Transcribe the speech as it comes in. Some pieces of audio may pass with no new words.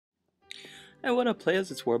Hey, what up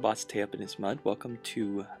players, it's Warboss Tay up in his mud. Welcome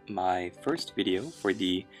to my first video for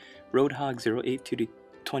the Roadhog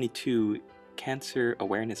 0822 Cancer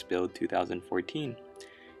Awareness Build 2014.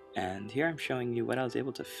 And here I'm showing you what I was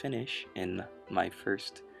able to finish in my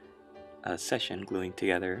first session gluing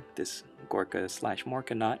together this Gorka slash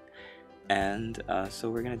Morkanaut. And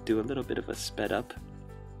so we're going to do a little bit of a sped up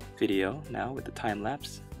video now with the time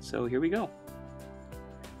lapse. So here we go.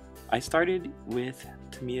 I started with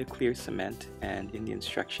Tamiya clear cement, and in the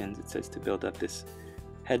instructions it says to build up this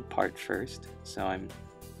head part first. So I'm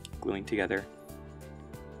gluing together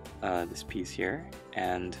this piece here,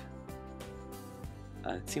 and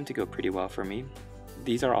it seemed to go pretty well for me.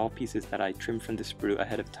 These are all pieces that I trimmed from the sprue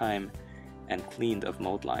ahead of time and cleaned of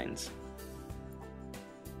mold lines.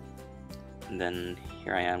 And then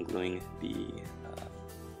here I am gluing the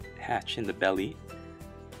hatch in the belly,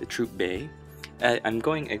 the troop bay. I'm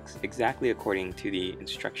going exactly according to the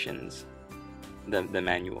instructions, the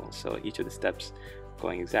manual, so each of the steps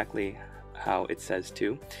going exactly how it says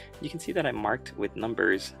to. You can see that I marked with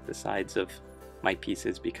numbers the sides of my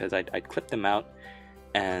pieces because I'd clipped them out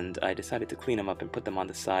and I decided to clean them up and put them on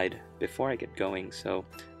the side before I get going, so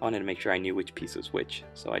I wanted to make sure I knew which piece was which.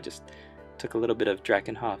 So I just took a little bit of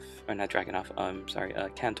Cantor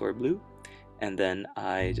blue, and then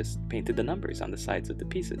I just painted the numbers on the sides of the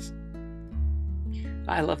pieces.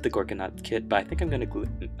 I love the Gorkanaut kit, but I think I'm going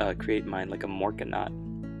to create mine like a Morkanaut.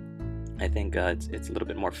 I think it's a little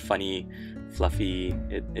bit more funny, fluffy.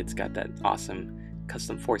 It's got that awesome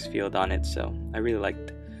custom force field on it, so I really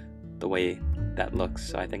liked the way that looks,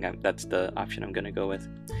 so I think that's the option I'm going to go with.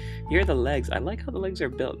 Here are the legs. I like how the legs are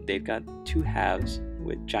built. They've got two halves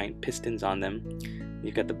with giant pistons on them.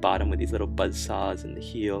 You've got the bottom with these little buzz saws, and the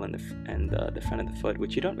heel and the front of the foot,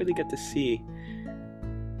 which you don't really get to see.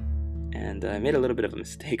 And I made a little bit of a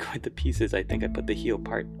mistake with the pieces. I think I put the heel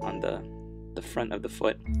part on the front of the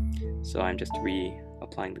foot, so I'm just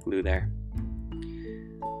reapplying the glue there.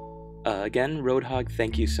 Again, Roadhog,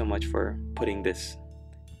 thank you so much for putting this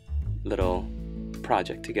little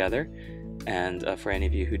project together. And for any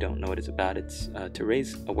of you who don't know what it's about, it's to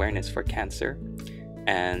raise awareness for cancer.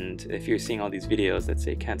 And if you're seeing all these videos that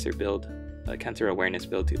say Cancer Awareness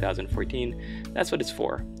Build 2014, that's what it's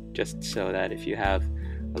for. Just so that if you have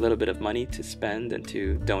a little bit of money to spend and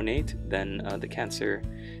to donate, then the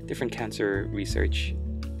different cancer research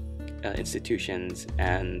institutions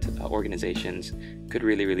and organizations could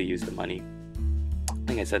really use the money. I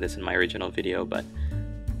think I said this in my original video, but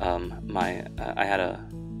I had a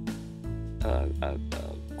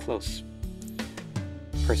close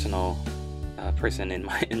personal person in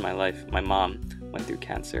my life. My mom went through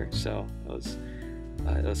cancer, so it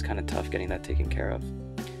was kind of tough getting that taken care of.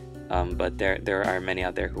 But there are many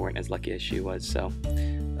out there who weren't as lucky as she was. So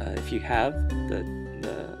if you have the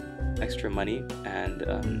extra money and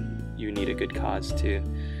you need a good cause to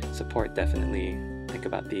support, definitely think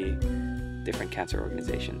about the different cancer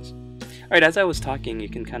organizations. Alright, as I was talking, you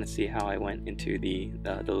can kind of see how I went into the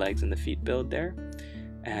legs and the feet build there.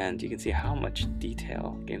 And you can see how much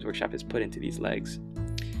detail Games Workshop has put into these legs.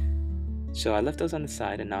 So I left those on the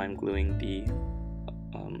side, and now I'm gluing the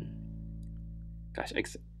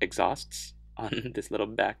exhausts on this little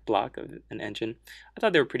back block of an engine. I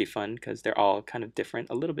thought they were pretty fun because they're all kind of different,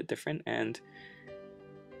 a little bit different, and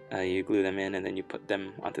you glue them in and then you put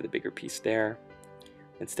them onto the bigger piece there,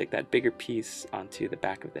 and stick that bigger piece onto the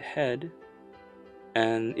back of the head,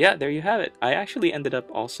 and yeah, there you have it. I actually ended up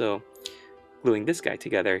also gluing this guy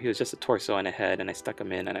together. He was just a torso and a head, and I stuck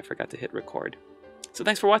him in and I forgot to hit record. So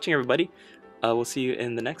thanks for watching, everybody. We'll see you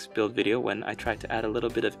in the next build video when I try to add a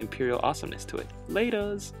little bit of Imperial awesomeness to it.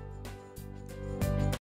 Laters!